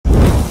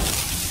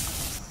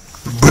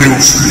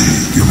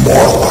previously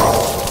immortal.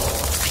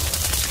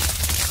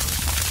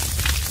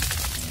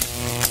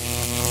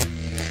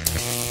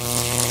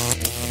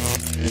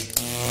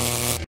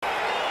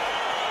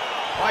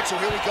 All right, so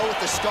here we go with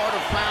the start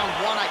of round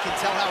one. I can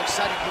tell how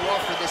excited you are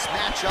for this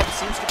matchup.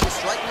 Seems to be a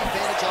striking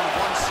advantage on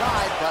one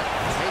side, but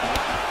maybe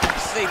not.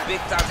 This is a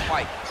big-time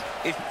fight.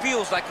 It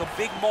feels like a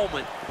big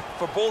moment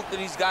for both of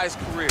these guys'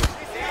 careers.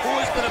 Who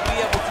is going to be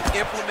able to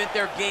implement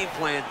their game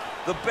plan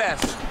the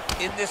best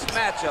in this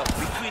matchup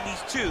between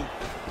these two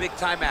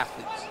big-time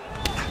athletes?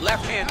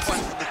 Left hand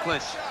punch from the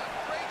clinch.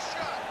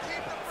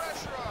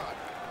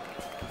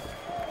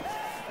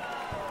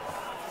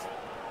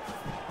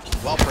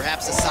 Well,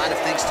 perhaps a sign of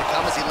things to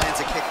come as he lands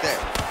a kick there.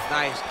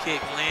 Nice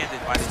kick landed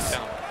by this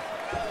gentleman.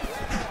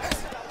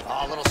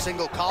 A little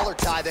single collar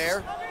tie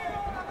there.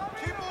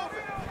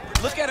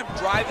 Look at him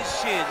drive his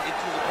shin into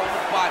his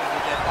opponent's body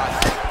with that body.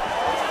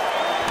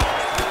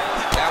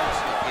 That was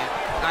good.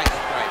 Nice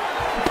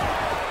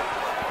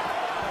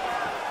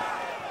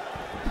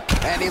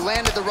strike. And he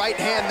landed the right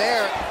hand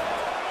there.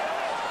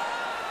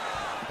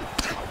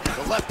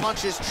 The left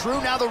punch is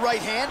true, now the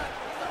right hand.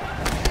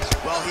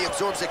 Well, he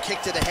absorbs a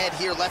kick to the head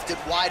here, left it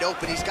wide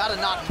open. He's got to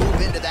not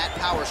move into that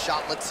power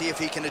shot. Let's see if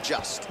he can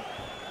adjust.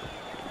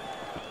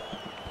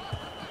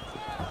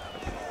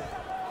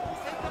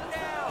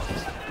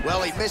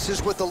 Well, he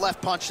misses with the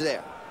left punch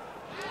there.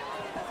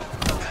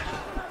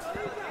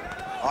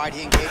 All right,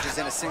 he engages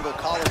in a single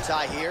collar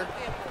tie here.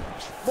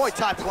 Muay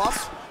Thai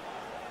plus.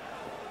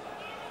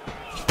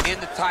 In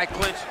the tie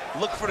clinch,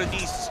 look for the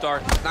knees to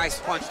start. Nice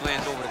punch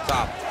lands over the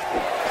top.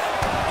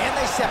 And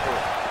they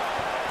separate.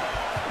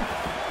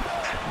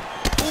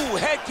 Ooh,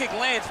 head kick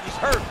lands and he's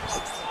hurt. All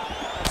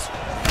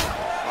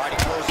right, he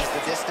closes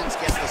the distance,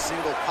 gets the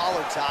single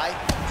collar tie.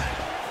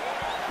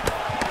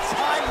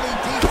 Timely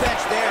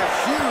defense there,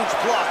 huge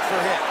block for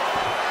him.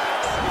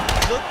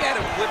 Look at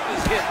him whip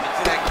his hip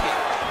into that kick.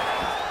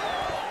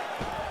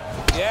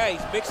 Yeah,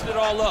 he's mixing it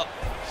all up.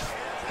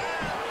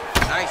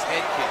 Nice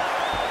head kick.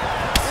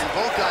 And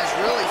both guys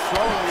really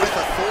throwing with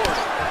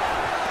authority.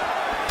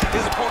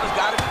 His opponent's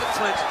got him in the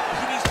clinch.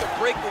 He needs to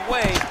break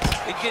away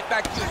and get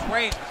back to his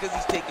range because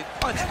he's taking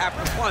punch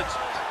after punch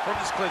from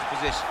his clinch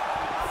position.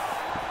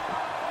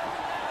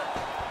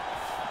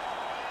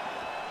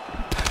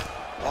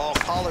 Oh,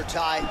 collar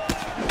tie.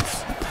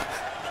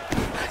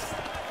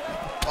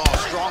 Oh,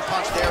 strong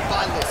punch there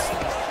by Lewis.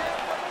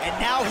 And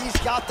now he's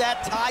got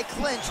that tie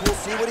clinch. We'll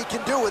see what he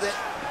can do with it.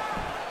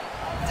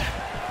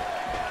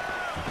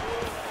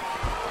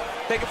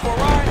 Take it for a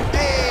ride.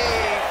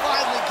 Hey,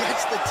 finally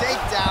gets the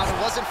takedown. It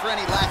wasn't for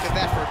any lack of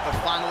effort, but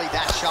finally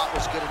that shot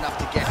was good enough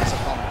to get his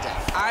opponent down.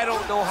 I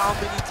don't know how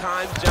many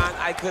times, John,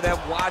 I could have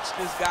watched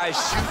this guy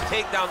shoot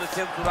takedown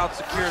attempts without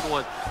securing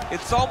one.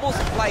 It's almost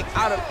like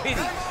out of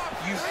pity.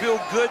 You feel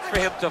good for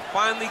him to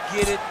finally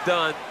get it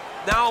done.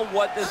 Now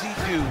what does he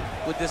do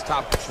with this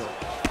top control?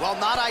 Well,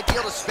 not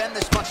ideal to spend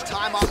this much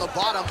time on the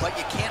bottom, but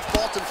you can't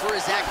fault him for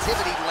his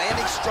activity.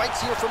 Landing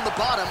strikes here from the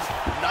bottom.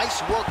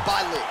 Nice work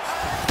by Lee.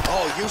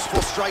 Oh,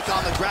 useful strike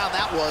on the ground,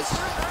 that was.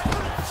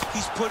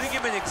 He's putting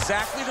him in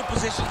exactly the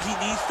position he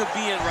needs to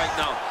be in right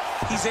now.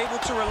 He's able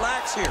to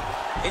relax here.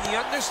 And he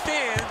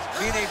understands,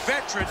 being a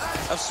veteran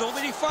of so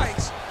many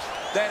fights,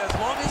 that as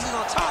long as he's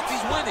on top,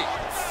 he's winning.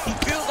 He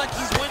feels like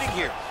he's winning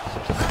here.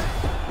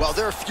 Well,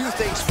 there are few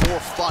things more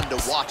fun to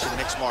watch in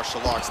mixed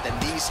martial arts than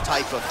these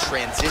type of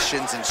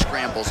transitions and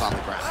scrambles on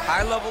the ground.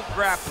 High-level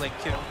grappling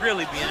can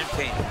really be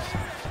entertaining.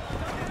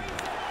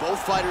 Both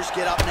fighters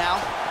get up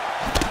now.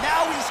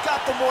 Now he's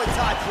got the Muay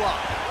Thai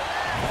block.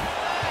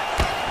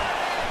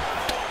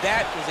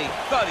 That was a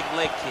thudding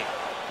leg kick.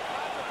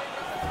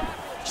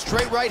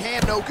 Straight right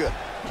hand, no good.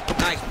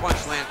 Nice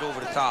punch lands over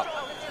the top.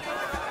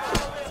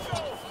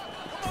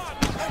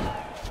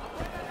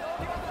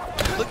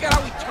 Look at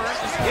how he turns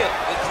his hip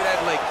into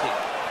that leg kick.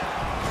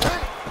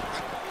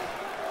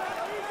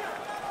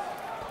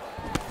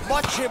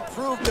 Much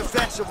improved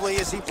defensively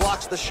as he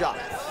blocks the shot.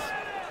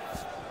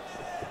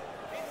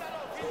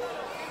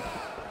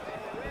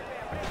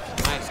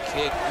 Nice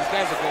kick. These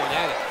guys are going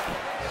at it.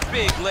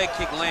 Big leg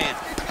kick lands.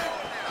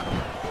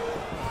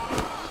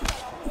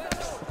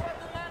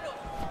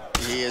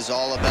 He is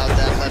all about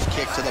that left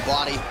kick to the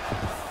body.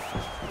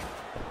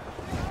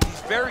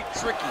 He's very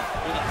tricky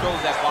when he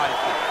throws that body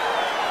kick.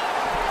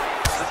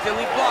 Until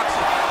he blocks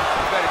it,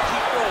 you better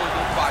keep rolling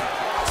those body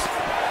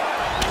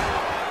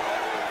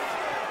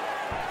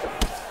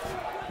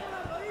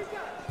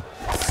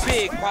kicks.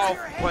 Big,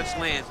 powerful punch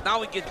lands.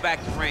 Now he gets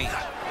back to range.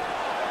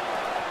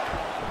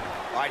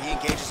 All right, he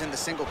engages in the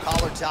single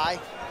collar tie.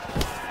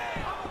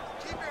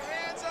 Keep your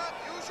hands up.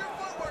 Use your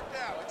footwork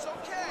now. It's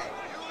okay.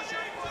 Use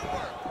your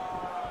footwork.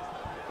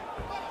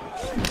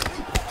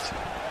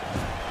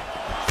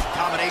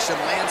 Combination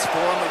lands for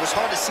him. It was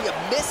hard to see a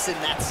miss in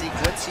that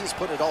sequence. He's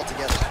put it all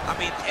together. I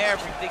mean,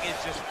 everything is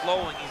just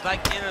flowing. He's like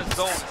in a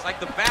zone. It's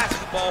like the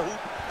basketball hoop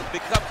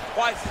becomes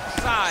twice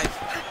its size.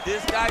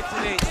 This guy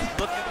today is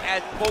looking at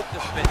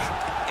focusment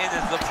in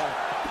his opponent.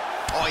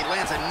 Oh, he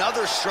lands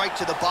another strike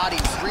to the body,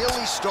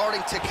 really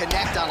starting to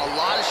connect on a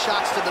lot of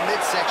shots to the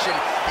midsection,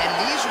 and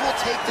these will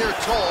take their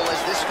toll as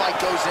this fight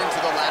goes into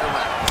the latter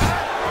rounds.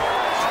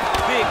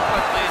 Big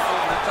punch lands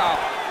over the top.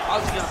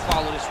 How's he gonna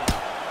follow this one?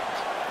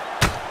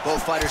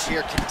 Both fighters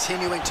here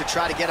continuing to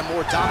try to get a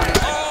more dominant.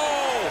 Oh!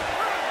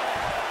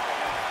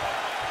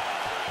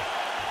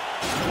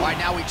 All right,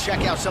 now we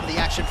check out some of the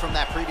action from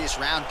that previous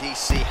round,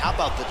 DC. How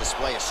about the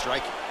display of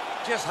striking?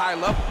 Just high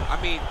level. I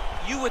mean,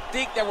 you would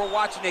think that we're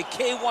watching a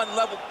K1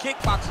 level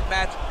kickboxing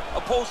match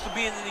opposed to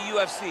being in the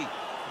UFC.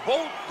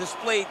 Both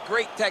displayed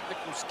great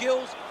technical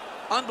skills,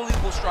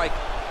 unbelievable striking.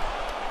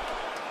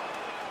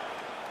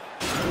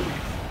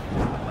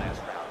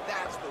 Last round,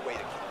 that's the way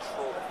to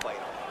control the fight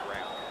on the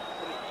ground.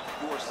 Put it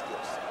in your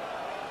skill set.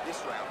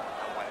 This round,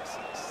 I want to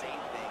see the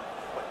same thing,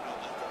 but be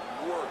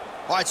even more.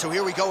 All right, so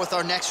here we go with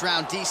our next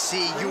round. DC,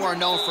 you are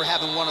known for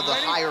having one of the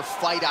higher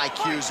fight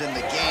IQs in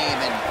the game,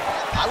 and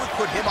I would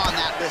put him on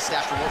that list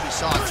after what we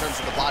saw in terms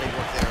of the body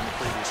work there in the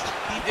previous round.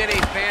 He did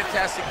a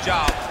fantastic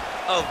job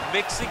of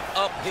mixing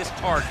up his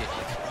target,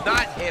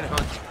 not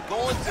headhunting,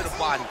 going to the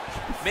body,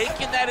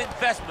 making that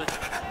investment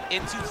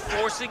into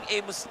forcing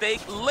a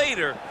mistake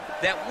later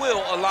that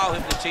will allow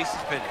him to chase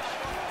his finish.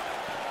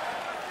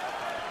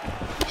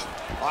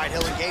 All right,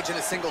 he'll engage in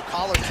a single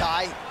collar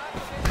tie.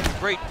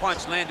 Great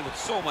punch landed with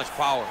so much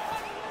power.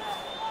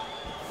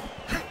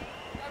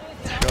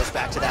 Goes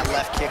back to that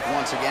left kick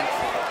once again.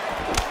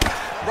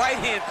 Right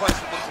hand punch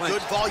from the clinch.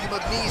 Good volume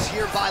of knees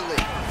here by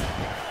Lee.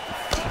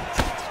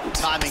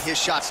 Timing his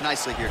shots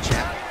nicely here,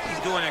 champ. He's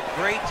doing a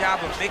great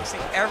job of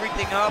mixing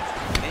everything up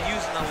and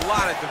using a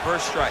lot of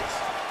diverse strikes.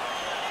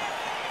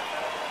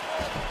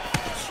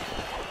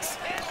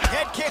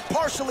 Head kick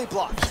partially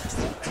blocked.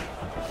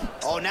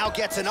 Oh, now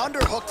gets an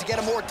underhook to get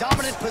a more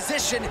dominant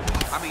position.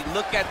 I mean,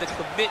 look at the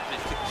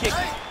commitment to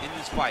kicking in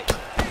this fight.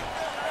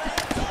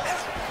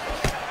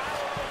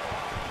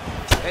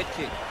 Head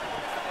kick.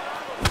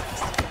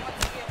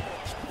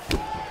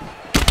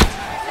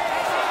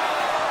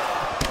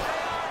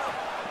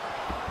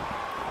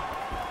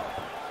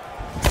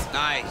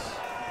 Nice.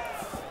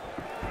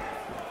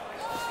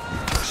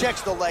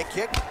 Checks the leg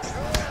kick.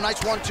 Nice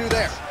 1-2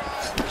 there.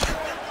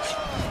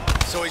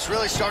 So he's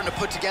really starting to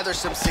put together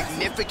some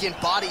significant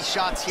body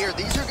shots here.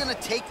 These are going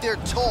to take their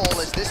toll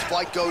as this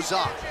fight goes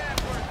on.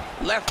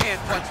 Left hand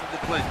punch from the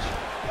clinch.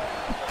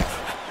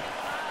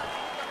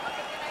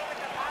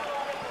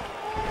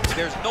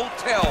 There's no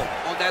tell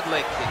on that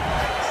leg kick.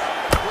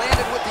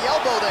 Landed with the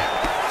elbow there.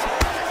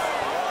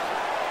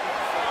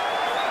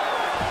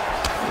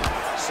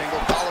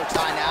 Single collar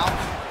tie now.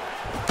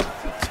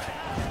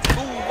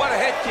 Ooh, what a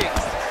head kick.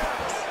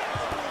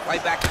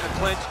 Right back in the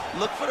clinch.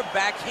 Look for the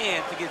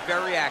backhand to get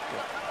very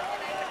active.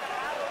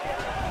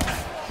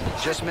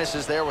 Just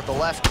misses there with the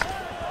left.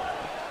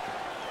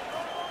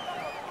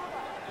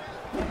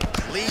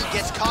 Lee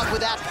gets caught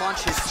with that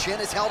punch. His chin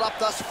is held up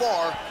thus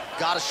far.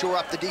 Got to shore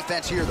up the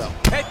defense here, though.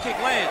 Head kick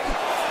lands.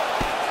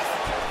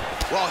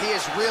 Well, he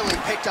has really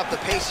picked up the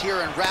pace here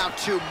in round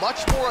 2.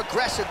 Much more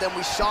aggressive than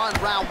we saw in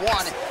round 1,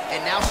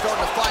 and now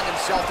starting to find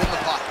himself in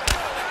the pocket.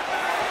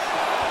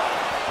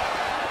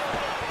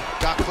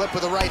 Got clipped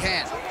with the right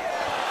hand.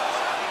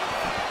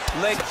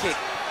 Leg kick.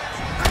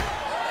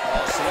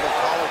 Oh, single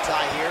collar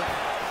tie here.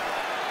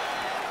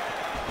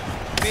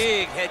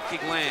 Big head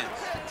kick lands.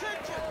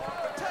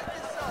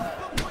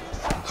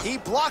 He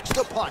blocks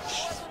the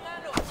punch.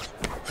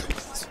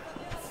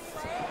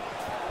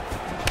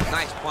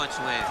 Nice punch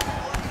lands.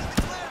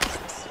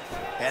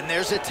 And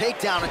there's a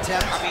takedown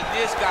attempt. I mean,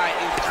 this guy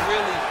is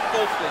really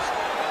focused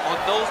on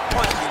those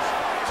punches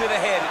to the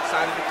head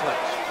inside of the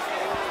clinch.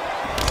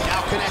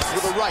 Now connects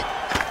with the right.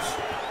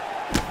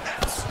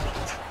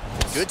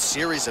 Good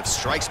series of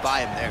strikes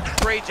by him there.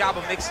 Great job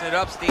of mixing it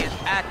up, staying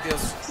active,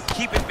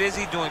 keeping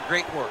busy, doing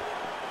great work.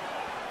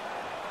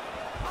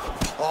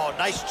 Oh,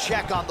 nice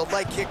check on the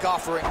leg kick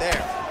offering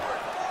there.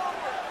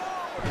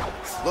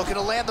 Looking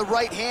to land the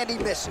right hand, he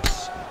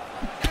misses.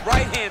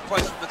 Right hand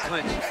punch from the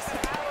clinch.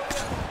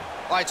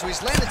 All right, so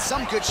he's landed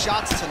some good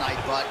shots tonight,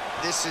 but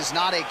this is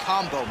not a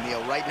combo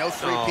meal, right? No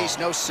three-piece,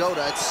 no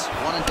soda. It's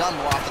one and done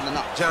more often than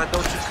not. John,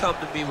 don't you come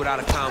to me without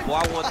a combo.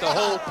 I want the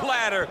whole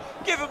platter.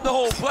 Give him the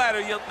whole platter,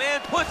 young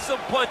man. Put some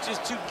punches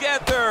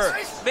together.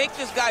 Make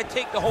this guy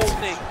take the whole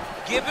thing.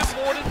 Give him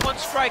more than one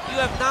strike. You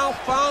have now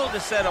found the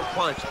setup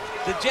punch.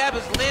 The jab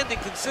is landing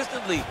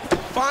consistently.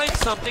 Find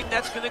something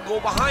that's going to go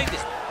behind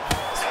it.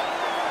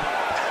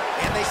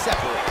 And they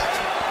separate.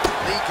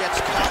 Lee gets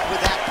caught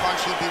with that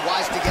punch. He'd be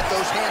wise to get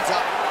those hands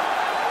up.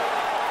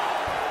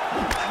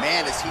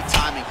 Man, is he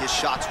timing his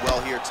shots well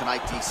here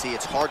tonight, DC.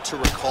 It's hard to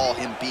recall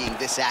him being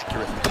this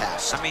accurate in the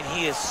past. I mean,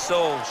 he is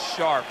so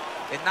sharp.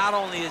 And not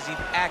only is he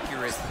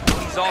accurate,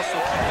 he's also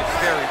keeping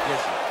very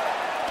busy.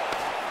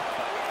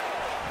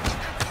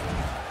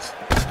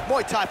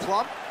 Muay Thai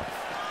plum.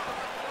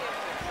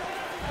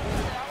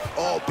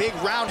 Oh, big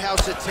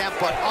roundhouse attempt,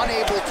 but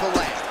unable to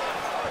land.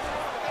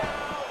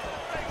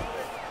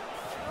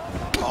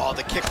 Oh,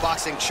 the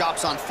kickboxing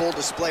chops on full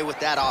display with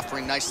that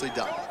offering. Nicely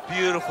done.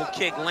 Beautiful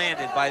kick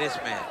landed by this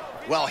man.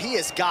 Well, he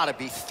has got to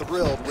be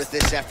thrilled with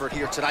this effort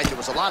here tonight. There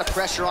was a lot of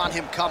pressure on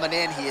him coming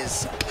in. He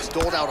has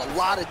doled out a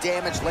lot of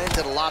damage,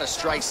 landed a lot of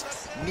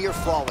strikes, near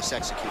flawless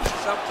execution.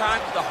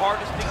 Sometimes the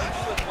hardest thing to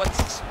do is what's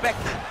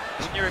expected.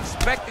 When you're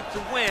expected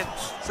to win,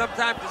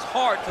 sometimes it's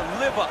hard to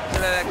live up to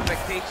that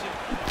expectation.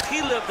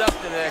 He lived up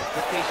to that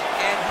expectation,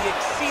 and he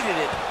exceeded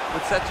it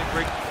with such a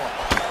great performance.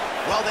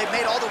 Well, they've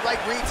made all the right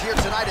reads here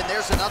tonight, and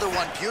there's another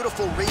one.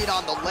 Beautiful read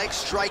on the leg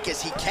strike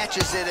as he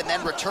catches it and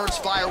then returns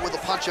fire with a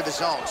punch of his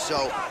own.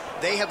 So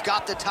they have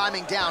got the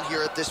timing down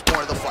here at this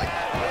point of the fight.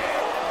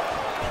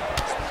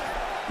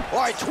 All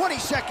right, 20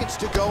 seconds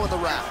to go in the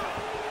round.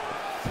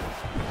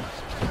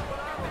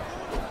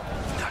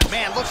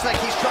 Man, looks like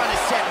he's trying to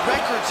set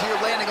records here,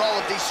 landing all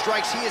of these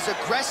strikes. He is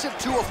aggressive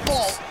to a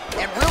fault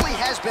and really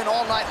has been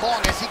all night long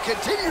as he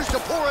continues to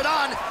pour it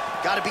on.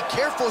 Got to be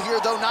careful here,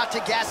 though, not to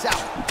gas out.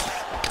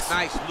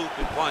 Nice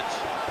looping punch.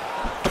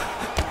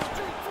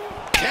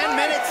 10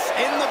 minutes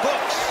in the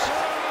books.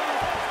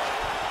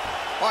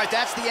 All right,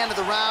 that's the end of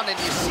the round, and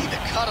you see the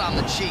cut on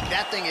the cheek.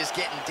 That thing is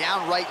getting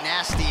downright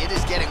nasty. It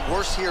is getting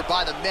worse here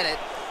by the minute.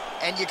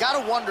 And you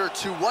got to wonder,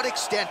 to what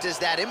extent does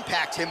that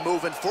impact him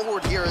moving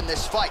forward here in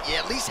this fight? You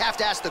at least have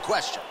to ask the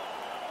question.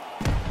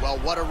 Well,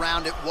 what a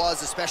round it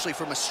was, especially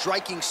from a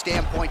striking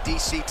standpoint.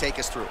 DC, take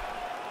us through.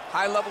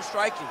 High-level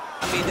striking.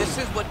 I mean, this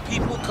is what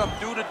people come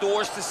through the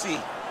doors to see.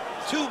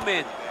 Two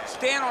men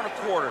stand on a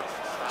quarter,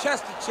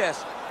 chest to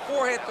chest,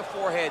 forehead to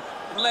forehead,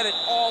 and let it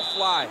all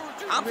fly.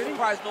 I'm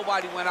surprised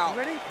nobody went out,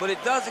 but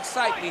it does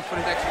excite me for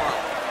the next round.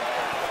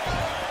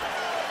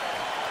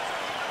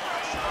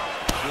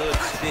 Good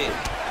stick.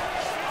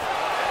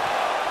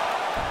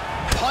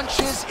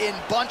 Punches in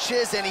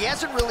bunches, and he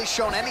hasn't really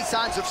shown any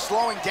signs of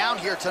slowing down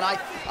here tonight.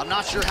 I'm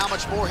not sure how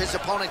much more his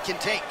opponent can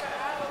take.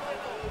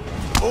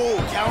 Oh,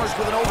 counters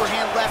with an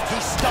overhand left. He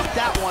stuck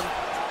that one.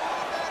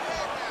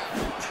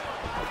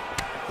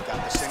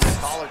 Got the single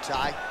collar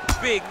tie.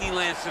 Big knee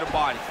lands to the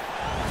body.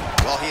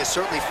 Well, he has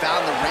certainly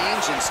found the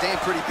range and staying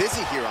pretty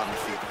busy here on the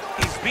field.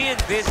 He's being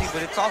busy,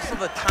 but it's also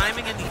the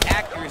timing and the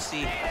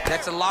accuracy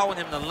that's allowing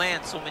him to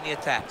land so many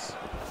attacks.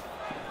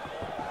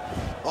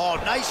 Oh,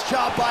 nice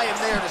job by him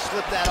there to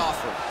slip that off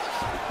him.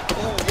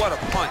 Ooh, what a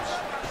punch.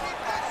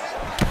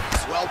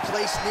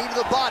 Well-placed knee to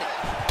the body.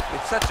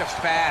 It's such a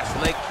fast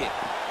leg kick.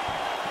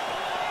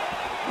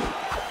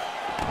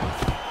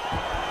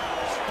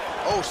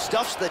 Oh,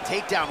 stuffs the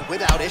takedown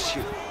without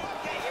issue.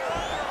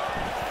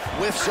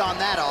 Whiffs on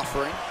that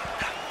offering.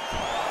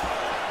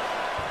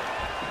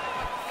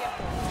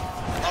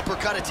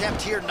 Uppercut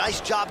attempt here.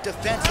 Nice job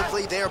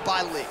defensively there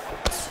by Lee.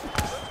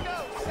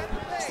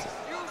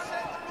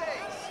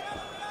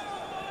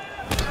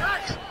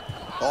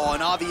 Oh,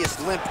 an obvious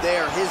limp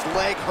there. His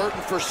leg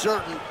hurting for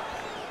certain.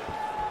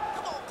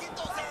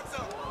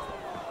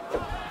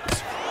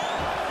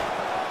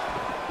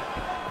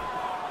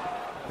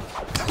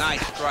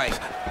 Nice strike.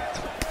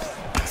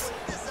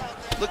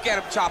 Look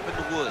at him chopping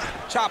the wood.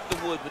 Chop the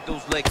wood with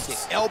those leg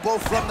kicks. Elbow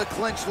from the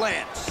clinch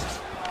lands.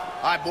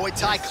 All right, Muay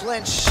Thai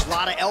clinch. A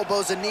lot of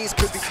elbows and knees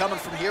could be coming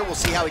from here. We'll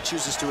see how he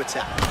chooses to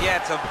attack. Yeah,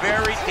 it's a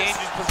very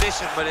dangerous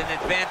position, but an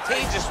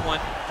advantageous one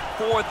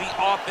for the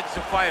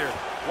offensive fighter.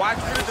 Watch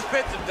for the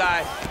defensive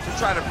guy to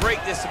try to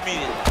break this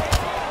immediately.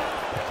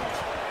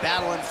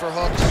 Battling for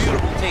hooks.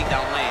 Beautiful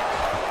takedown lands.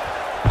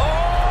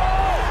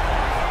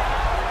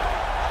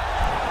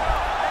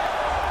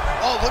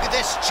 Oh, look at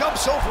this.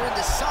 Jumps over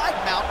into side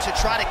mount to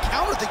try to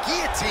counter the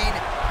guillotine.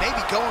 Maybe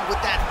going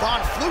with that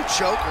Von Flue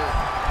choke, or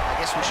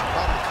I guess we should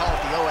probably call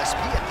it the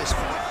OSP at this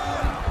point.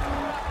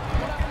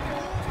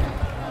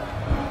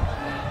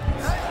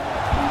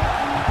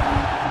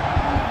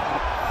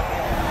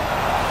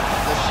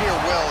 The sheer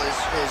will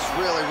is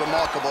really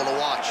remarkable to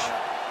watch.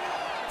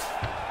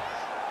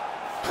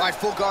 All right,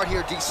 full guard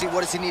here, DC.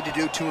 What does he need to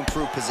do to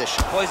improve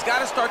position? Well, he's got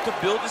to start to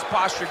build his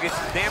posture, get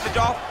some damage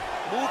off,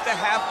 move the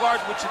half guard,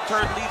 which in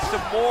turn leads to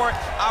more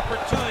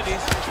opportunities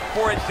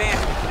for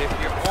advancement. If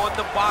you're on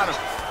the bottom,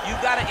 you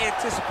got to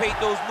anticipate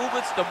those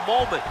movements the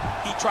moment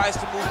he tries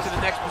to move to the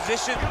next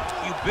position.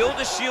 You build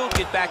a shield,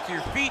 get back to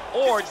your feet,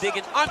 or dig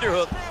an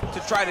underhook to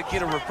try to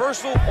get a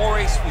reversal or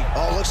a sweep.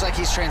 Oh, looks like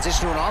he's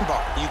transitioned to an armbar.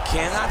 You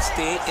cannot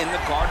stay in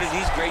the guard of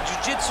these great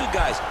jiu-jitsu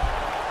guys.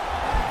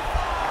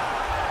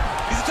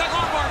 He's attacking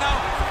armbar now.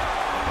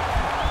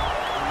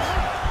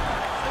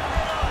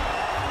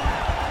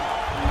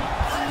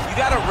 You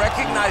got to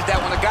recognize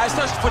that when a guy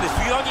starts to put his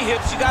feet on your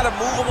hips, you got to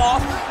move them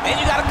off, and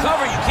you got to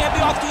cover. You can't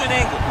be off to an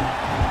angle.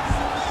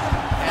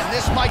 And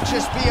this might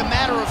just be a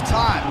matter of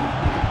time.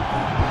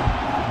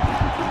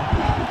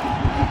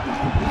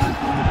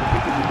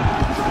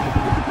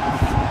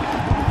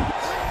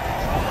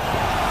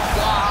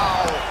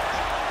 Wow.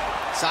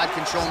 Side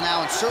control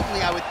now, and certainly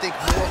I would think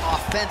more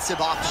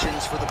offensive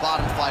options for the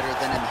bottom fighter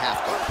than in the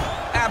half guard.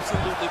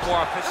 Absolutely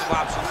more offensive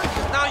options,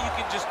 because now you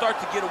can just start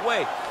to get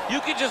away. You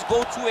can just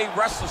go to a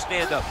wrestler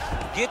stand-up.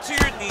 Get to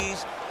your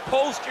knees,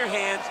 post your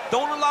hands.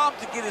 Don't allow him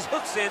to get his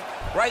hooks in,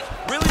 right?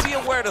 Really be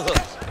aware of the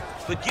hooks.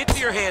 But get to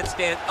your hand,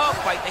 stand up,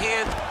 fight the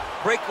hand,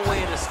 break away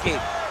and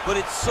escape. But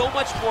it's so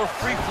much more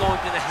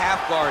free-flowing than a half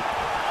guard.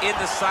 in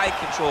the side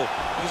control,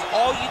 because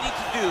all you need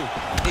to do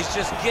is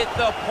just get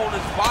the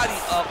opponent's body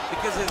up,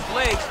 because his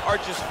legs are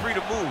just free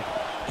to move.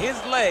 His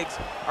legs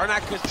are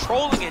not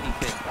controlling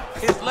anything.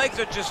 His legs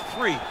are just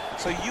free,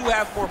 so you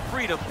have more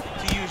freedom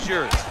to use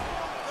yours.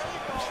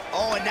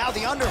 Oh, and now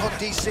the underhook,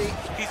 DC.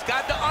 He's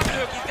got the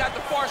underhook, he's got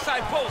the far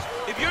side post.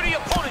 If you're the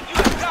opponent, you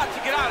have got to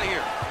get out of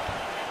here.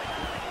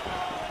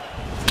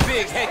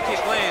 Big head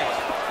kick lands.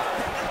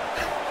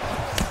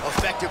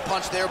 Effective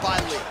punch there by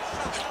Lee.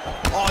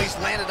 Oh, he's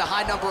landed a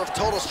high number of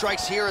total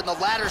strikes here in the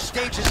latter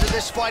stages of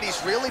this fight.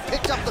 He's really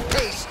picked up the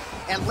pace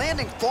and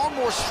landing far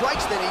more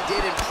strikes than he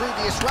did in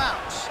previous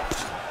rounds.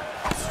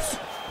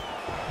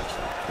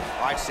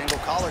 All right, single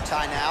collar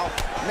tie now.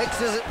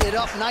 Mixes it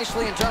up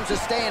nicely in terms of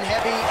staying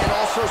heavy and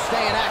also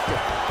staying active.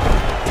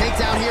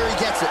 Takedown here, he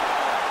gets it.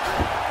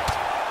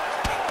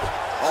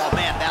 Oh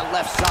man, that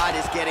left side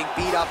is getting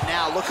beat up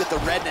now. Look at the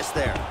redness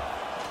there.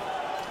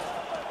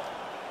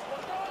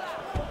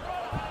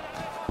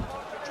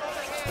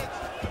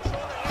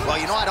 Well,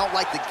 you know, I don't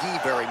like the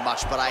gi very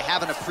much, but I have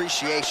an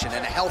appreciation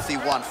and a healthy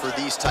one for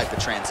these type of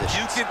transitions.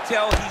 You can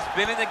tell he's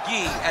been in a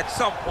gi at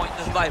some point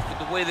in his life with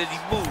the way that he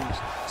moves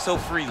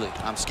so freely.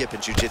 I'm skipping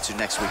jiu-jitsu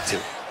next week,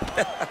 too.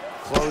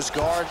 Close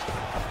guard.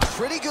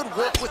 Pretty good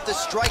work with the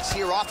strikes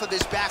here off of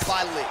his back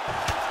by Lee.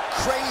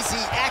 Crazy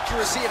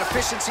accuracy and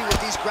efficiency with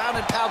these ground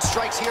and pound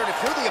strikes here, and if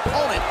you're the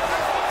opponent,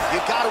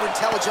 you've got to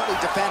intelligently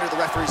defend or the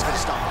referee's going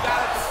to stop. You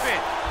got to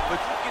defend, but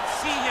you can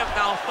see him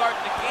now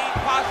starting to gain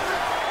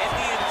posture, and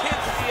the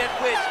intensity at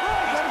which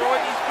he's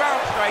throwing these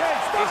ground strikes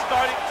is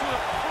starting to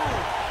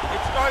improve.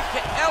 It's starting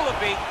to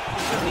elevate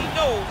because he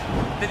knows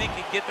that he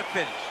can get the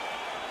finish.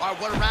 All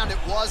right, what a round it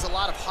was. A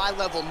lot of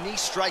high-level knee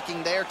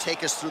striking there.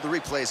 Take us through the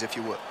replays, if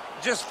you would.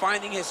 Just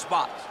finding his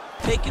spots,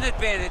 taking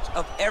advantage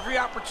of every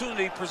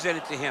opportunity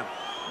presented to him,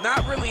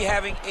 not really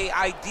having an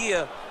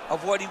idea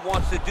of what he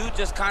wants to do,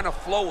 just kind of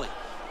flowing.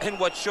 And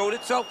what showed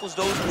itself was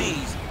those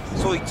knees,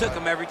 so he took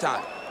them every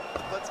time.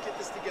 Let's get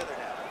this together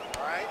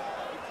now, all right?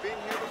 You've been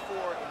here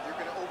before, and you're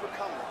going to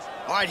overcome this.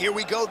 All right, here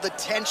we go. The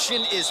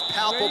tension is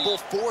palpable.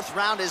 Fourth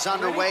round is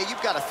underway.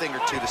 You've got a thing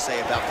or two to say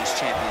about these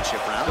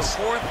championship The rounds.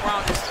 fourth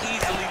round is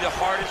easily the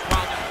hardest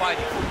round in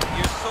fighting.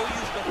 You're so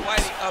used to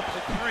fighting up to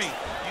 3.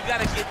 You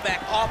got to get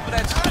back off of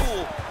that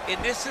stool,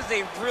 and this is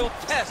a real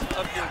test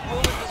of your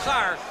will and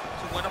desire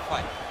to win a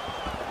fight.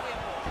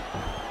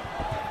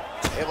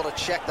 Able to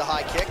check the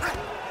high kick.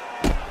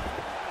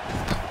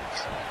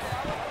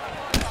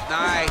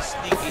 Nice,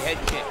 sneaky head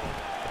kick.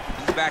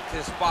 He's back to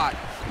the spot,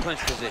 clinch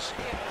position.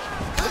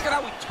 Look at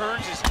how he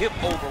turns his hip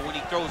over when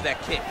he throws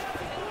that kick.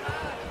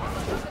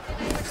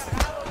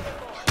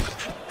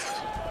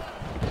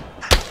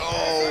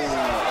 Oh,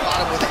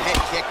 caught him with a head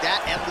kick.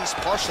 That at least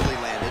partially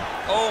landed.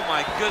 Oh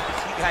my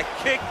goodness, he got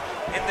kicked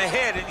in the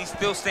head and he's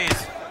still standing.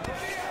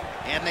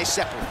 And they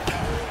separate.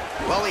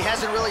 Well, he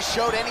hasn't really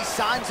showed any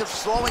signs of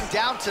slowing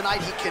down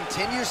tonight. He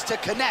continues to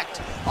connect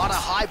on a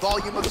high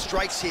volume of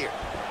strikes here.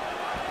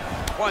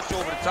 Punch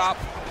over the top.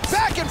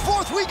 Back and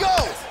forth we go.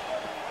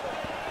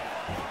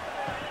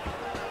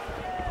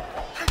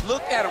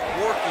 Look at him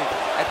working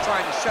at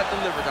trying to shut the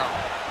liver down.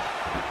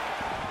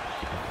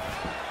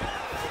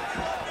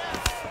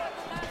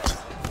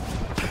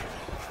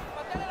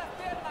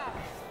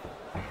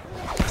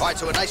 All right,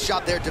 so a nice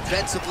job there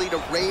defensively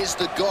to raise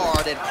the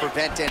guard and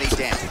prevent any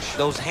damage.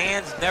 Those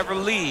hands never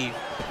leave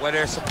where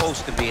they're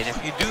supposed to be, and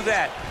if you do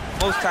that,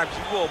 most times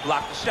you will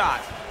block the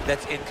shot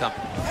that's incoming.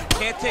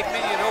 Can't take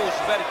many of those,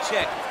 you better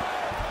check.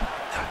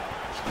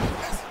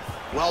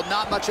 Well,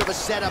 not much of a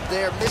setup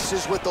there.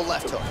 Misses with the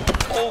left hook.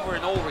 Over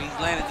and over, he's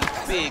landing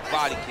these big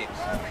body kicks.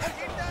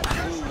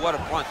 Ooh, what a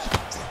punch.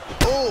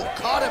 Oh,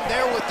 caught him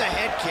there with the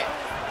head kick.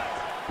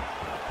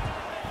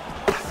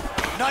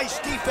 Nice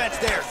defense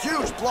there,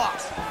 huge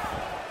blocks.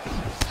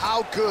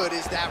 How good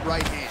is that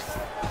right hand?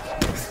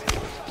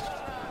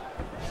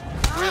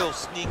 Real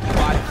sneaky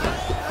body kick.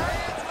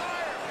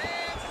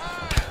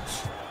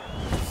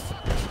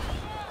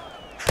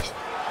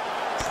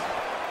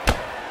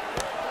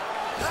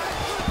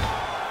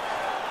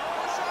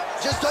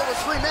 Just over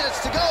 3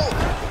 minutes to go.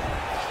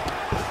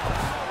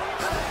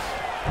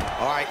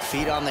 All right,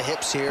 feet on the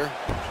hips here.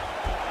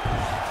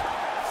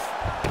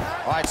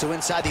 All right, so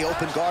inside the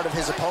open guard of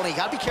his opponent. You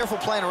gotta be careful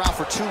playing around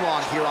for too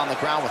long here on the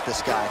ground with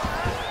this guy.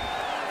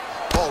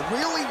 Oh,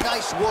 really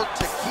nice work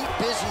to keep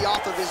busy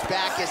off of his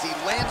back as he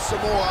lands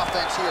some more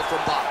offense here from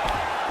bottom.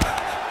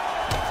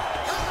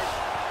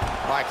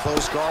 All right,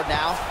 close guard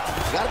now.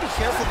 You gotta be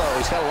careful though.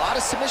 He's got a lot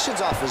of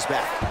submissions off his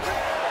back.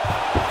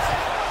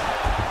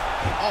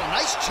 Oh,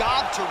 nice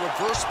job to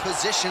reverse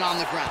position on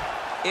the ground.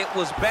 It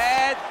was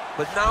bad,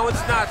 but now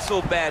it's not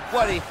so bad.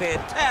 What a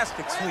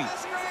fantastic sweep.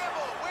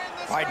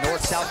 All right,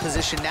 north-south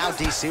position now,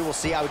 DC. We'll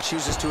see how he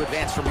chooses to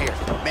advance from here.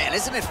 Man,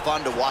 isn't it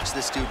fun to watch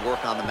this dude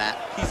work on the mat?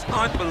 He's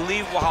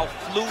unbelievable how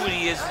fluid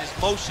he is in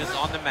his motions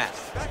on the mat.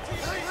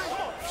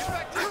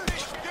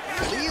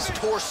 Lee's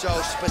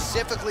torso,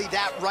 specifically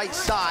that right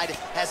side,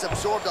 has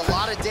absorbed a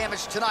lot of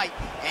damage tonight.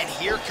 And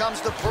here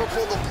comes the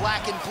purple, the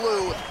black, and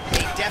blue.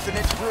 A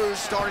definite bruise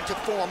starting to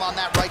form on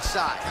that right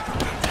side.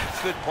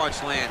 good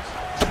punch lands.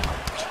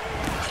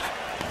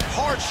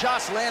 Hard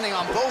shots landing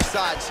on both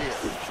sides here.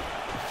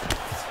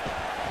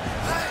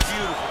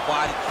 Beautiful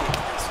body kick.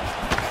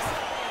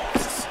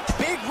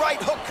 Big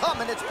right hook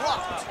coming, it's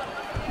blocked.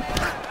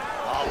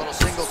 Oh, a little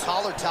single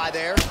collar tie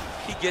there.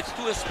 He gets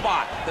to his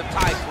spot, the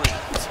tie clean.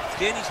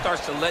 Then he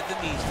starts to let the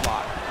knees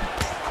fly.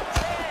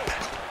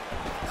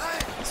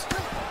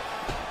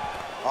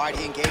 All right,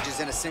 he engages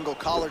in a single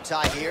collar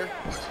tie here.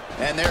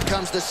 And there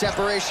comes the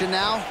separation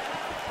now.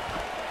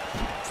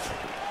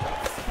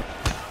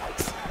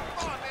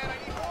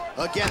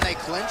 Again, they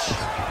clinch.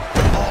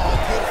 Oh,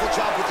 beautiful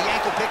job with the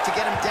ankle pick to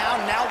get him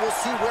down. Now we'll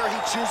see where he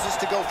chooses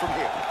to go from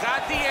here.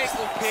 Got the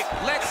ankle pick.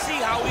 Let's see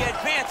how he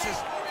advances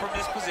from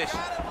this position.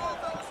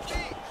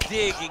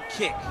 Dig and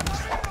kick.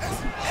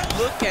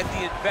 Look at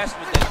the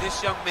investment that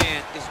this young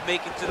man is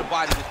making to the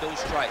body with those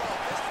strikes.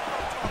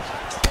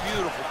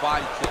 Beautiful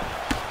body kick.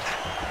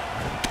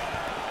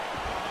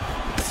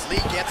 Lee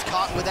gets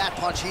caught with that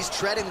punch. He's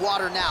treading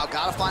water now.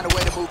 Got to find a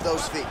way to move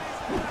those feet.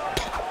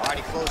 All right,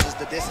 he closes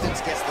the distance,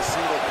 gets the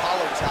single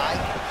collar tie.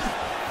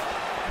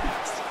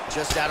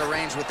 Just out of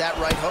range with that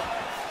right hook.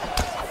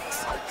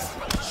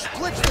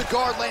 Splits the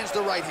guard, lands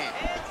the right hand.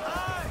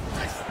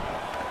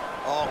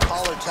 Oh,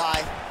 collar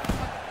tie.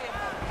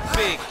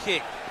 Big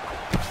kick.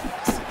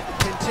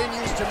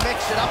 Continues to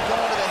mix it up, going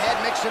to the head,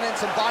 mixing in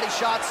some body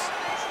shots.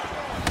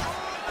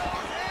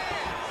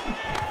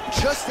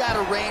 Just out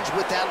of range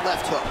with that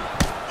left hook.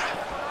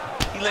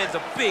 He lands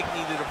a big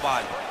knee to the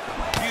body.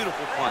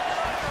 Beautiful punch.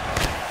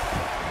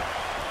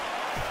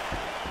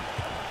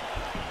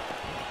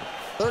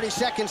 30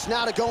 seconds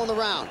now to go in the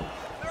round.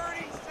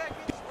 30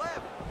 seconds left.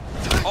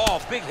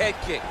 Oh, big head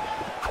kick.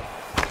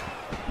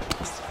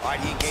 All right,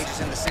 he engages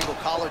in the single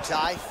collar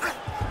tie.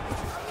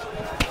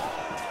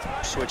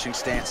 Switching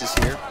stances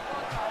here.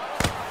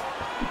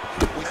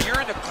 When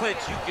you're in a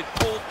clinch, you can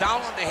pull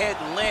down on the head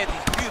and land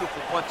these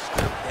beautiful punches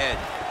to the head.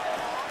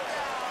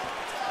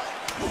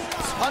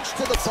 Punch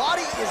to the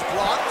body is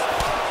blocked.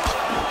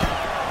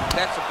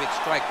 That's a big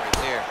strike right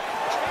there.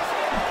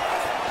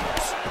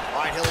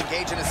 All right, he'll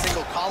engage in a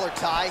single collar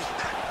tie.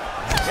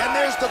 And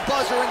there's the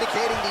buzzer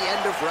indicating the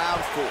end of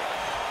round 4.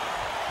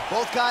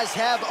 Both guys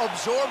have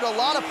absorbed a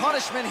lot of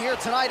punishment here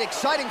tonight.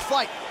 Exciting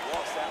fight.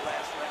 Lost that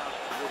last round.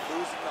 You're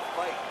losing the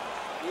fight.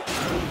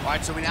 All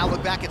right, so we now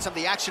look back at some of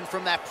the action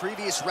from that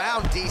previous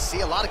round,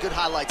 DC. A lot of good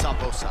highlights on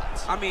both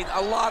sides. I mean,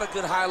 a lot of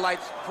good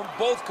highlights from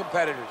both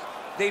competitors.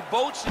 They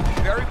both should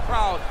be very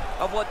proud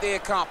of what they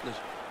accomplished.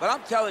 But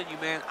I'm telling you,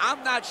 man,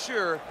 I'm not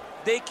sure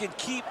they can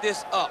keep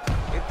this up.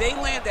 If they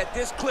land at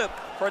this clip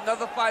for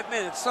another 5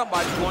 minutes,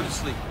 somebody's going to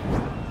sleep.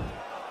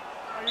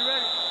 Are you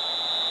ready?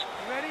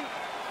 You ready?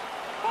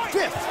 Fight!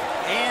 5th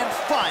and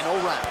final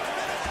round.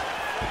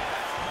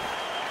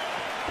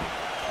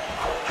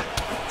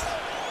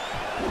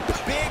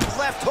 Big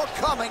left hook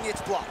coming,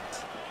 it's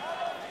blocked.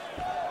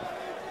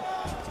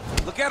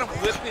 Look at him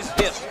whip his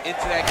hip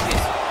into that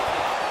kick.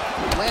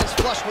 Lands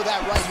flush with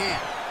that right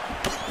hand.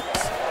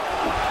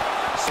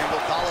 Single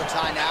collar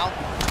tie now.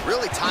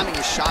 Really timing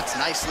his shots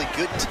nicely.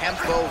 Good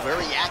tempo,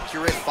 very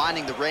accurate,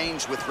 finding the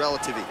range with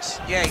relative ease.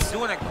 Yeah, he's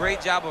doing a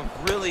great job of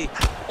really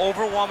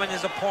overwhelming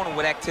his opponent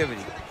with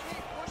activity.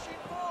 Pushing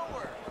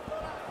forward.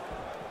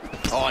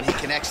 Oh, and he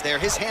connects there.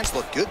 His hands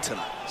look good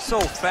tonight.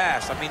 So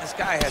fast. I mean, this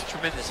guy has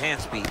tremendous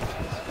hand speed.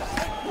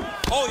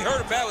 Oh, he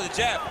hurt him bad with a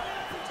jab.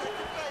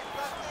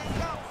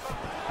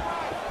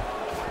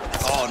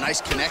 Oh,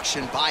 nice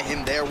connection by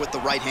him there with the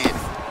right hand.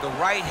 The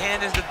right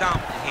hand is the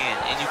dominant hand.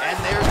 And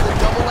there's the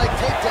double leg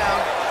takedown.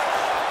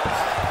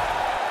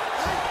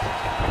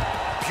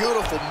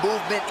 Beautiful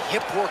movement,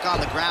 hip work on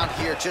the ground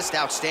here, just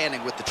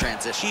outstanding with the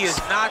transition. He is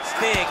not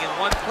staying in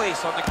one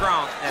place on the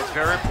ground, and that's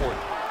very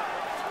important.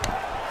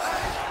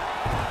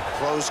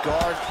 Close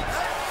guard.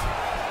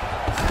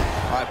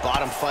 All right,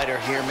 bottom fighter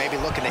here, maybe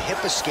looking to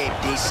hip escape,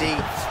 DC.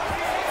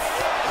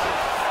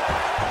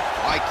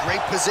 All right,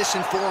 great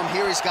position for him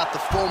here. He's got the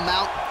full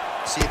mount.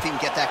 See if he can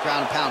get that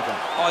ground and pound going.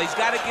 Oh, he's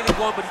got to get it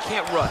going, but he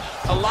can't rush.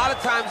 A lot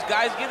of times,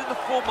 guys get in the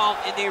full mount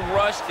and they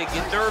rush, they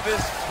get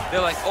nervous.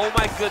 They're like, oh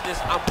my goodness,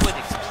 I'm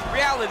winning. The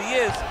reality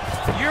is,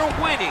 you're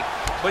winning,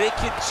 but it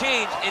can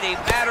change in a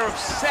matter of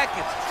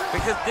seconds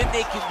because then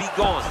they can be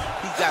gone.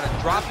 He's got to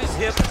drop his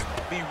hips,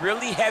 be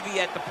really heavy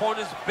at the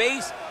opponent's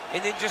base,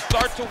 and then just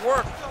start to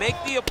work. Make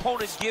the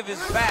opponent give his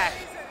back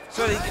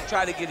so that he can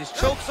try to get his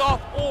chokes off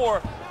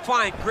or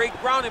find great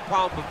ground and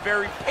pound, but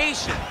very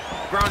patient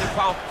ground and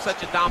pound from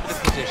such a dominant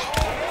position.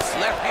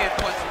 Left hand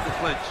punch from the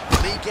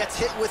clinch. Lee gets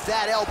hit with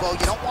that elbow.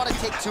 You don't want to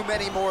take too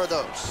many more of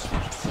those.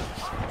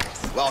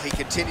 Well, he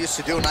continues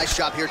to do a nice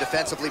job here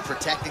defensively,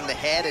 protecting the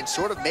head and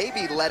sort of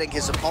maybe letting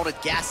his opponent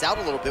gas out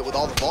a little bit with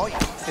all the volume.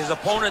 His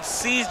opponent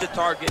sees the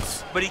target,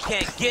 but he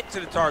can't get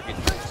to the target.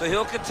 So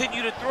he'll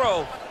continue to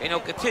throw, and he'll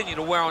continue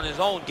to wear on his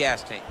own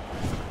gas tank.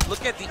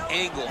 Look at the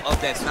angle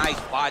of that nice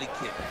body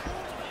kick.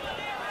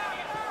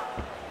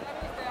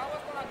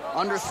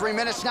 Under 3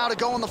 minutes now to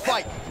go in the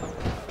fight.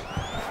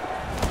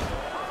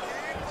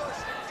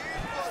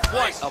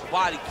 What a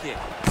body kick.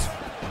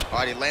 All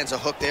right, he lands a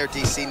hook there,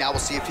 DC. Now we'll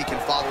see if he can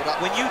follow it up.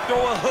 When you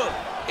throw a hook,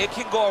 it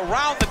can go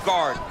around the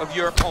guard of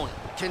your opponent.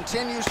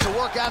 Continues to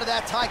work out of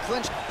that tie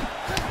clinch.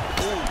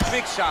 Ooh,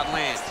 big shot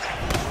lands.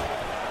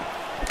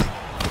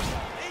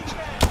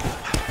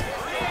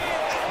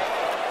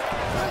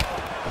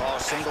 Oh,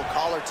 single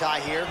collar tie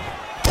here.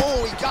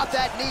 Oh, he got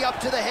that knee up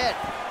to the head.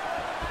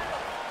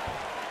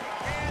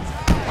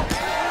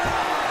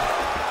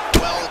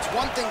 Well, it's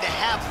one thing to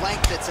have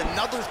length, it's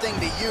another thing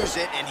to use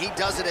it, and he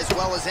does it as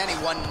well as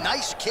anyone.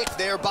 Nice kick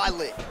there by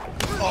Lee.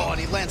 Oh, and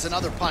he lands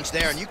another punch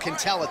there, and you can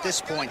tell at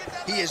this point,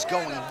 he is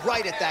going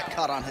right at that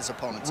cut on his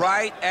opponent's head.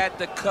 Right at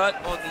the cut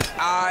on the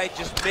eye,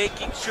 just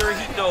making sure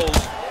he knows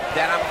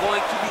that I'm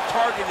going to be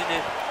targeting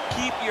it.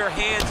 Keep your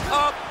hands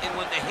up, and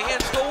when the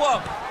hands go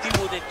up, he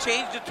will then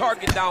change the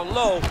target down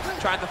low,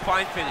 trying to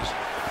find finish.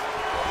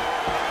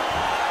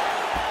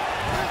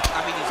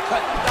 I mean, he's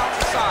cutting down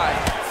the side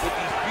with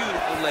these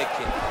beautiful leg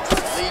kicks.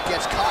 Lee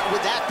gets caught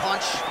with that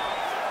punch.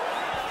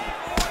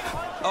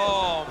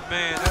 Oh,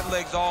 man, that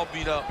leg's all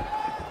beat up.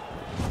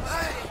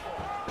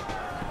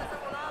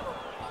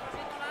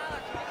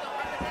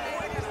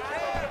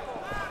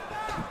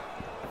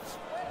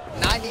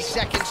 90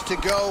 seconds to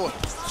go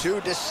to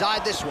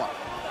decide this one.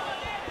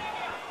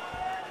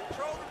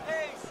 Control the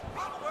pace.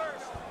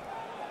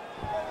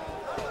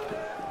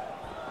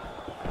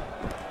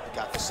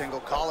 Got the single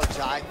collar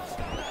tie.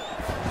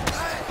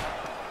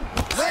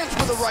 Lands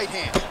with the right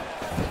hand.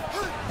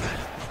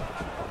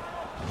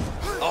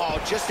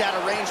 Oh, just out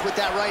of range with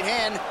that right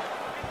hand.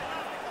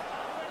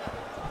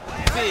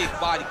 Big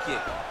body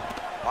kick.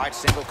 All right,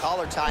 single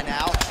collar tie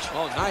now.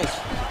 Oh, nice.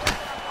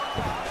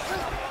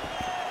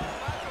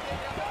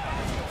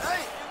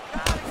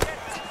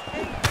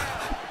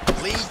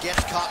 Lee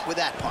gets caught with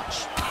that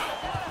punch.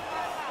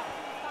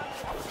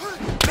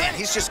 Man,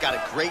 he's just got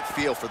a great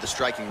feel for the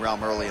striking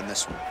realm early in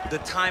this one. The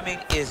timing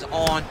is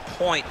on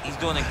point. He's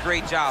doing a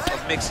great job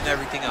of mixing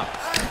everything up.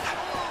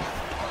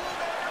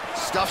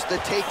 Stuffs the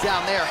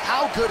takedown there.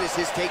 How good is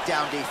his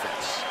takedown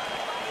defense?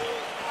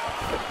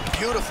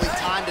 Beautifully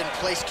timed and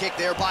placed kick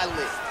there by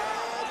Lee.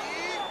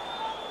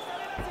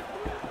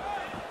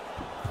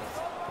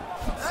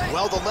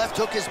 Well, the left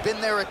hook has been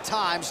there at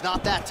times,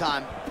 not that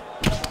time.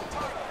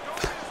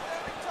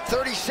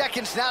 30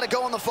 seconds now to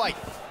go in the fight.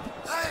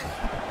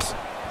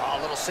 Oh,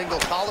 a little single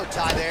collar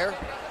tie there.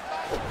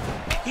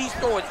 He's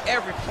throwing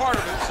every part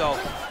of himself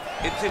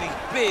into these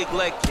big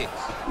leg kicks.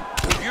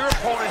 If your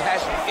opponent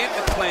has you in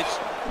the clinch,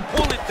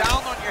 pulling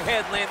down on your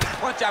head, landing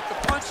punch after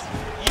punch,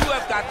 you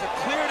have got to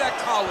clear that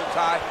collar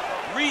tie,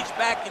 reach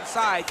back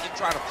inside, and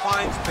try to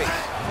find space.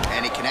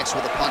 And he connects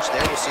with a punch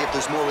there. We'll see if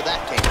there's more where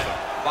that came from.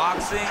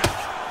 Boxing,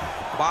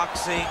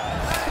 boxing,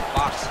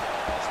 boxing.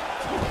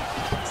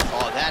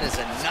 Oh, that is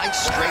a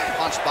nice straight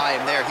punch by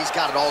him there. He's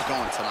got it all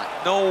going tonight.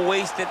 No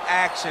wasted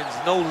actions,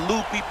 no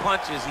loopy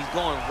punches. He's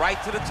going right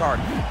to the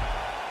target.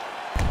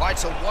 All right,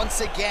 so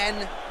once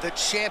again, the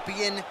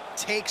champion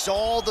takes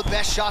all the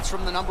best shots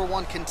from the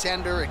 #1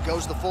 contender. It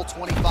goes the full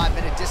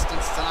 25-minute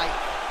distance tonight.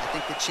 I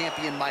think the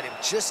champion might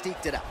have just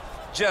eked it out.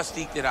 Just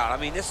eked it out. I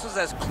mean, this was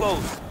as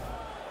close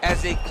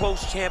as a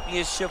close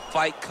championship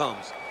fight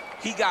comes.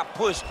 He got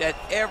pushed at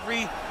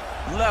every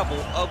level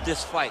of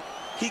this fight.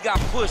 He got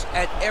pushed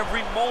at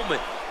every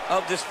moment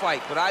of this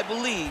fight, but I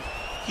believe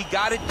he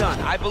got it done.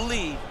 I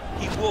believe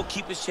he will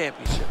keep his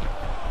championship.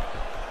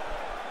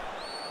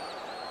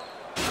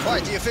 All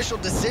right, the official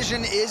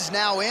decision is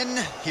now in.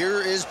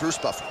 Here is Bruce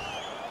Buffer.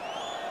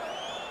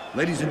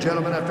 Ladies and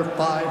gentlemen, after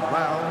 5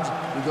 rounds,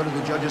 we go to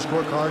the judges'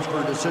 scorecards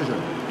for a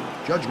decision.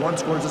 Judge 1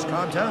 scores this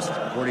contest,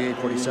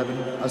 48-47,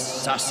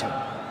 Assassin.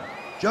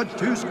 Judge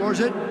 2 scores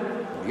it,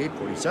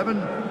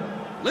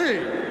 48-47,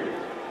 Lee.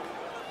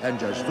 And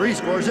Judge 3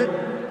 scores it,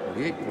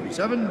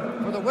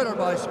 48-47, for the winner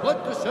by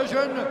split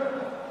decision,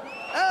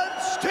 and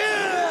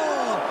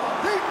still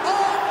the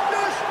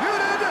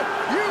undisputed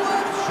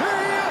UFC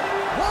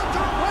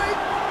welterweight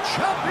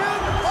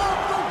champion of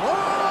the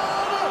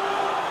world,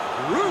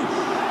 Bruce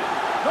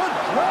the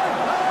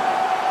Dragon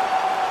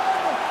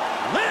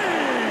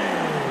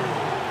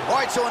Lee. All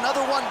right, so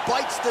another one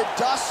bites the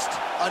dust.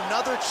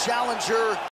 Another challenger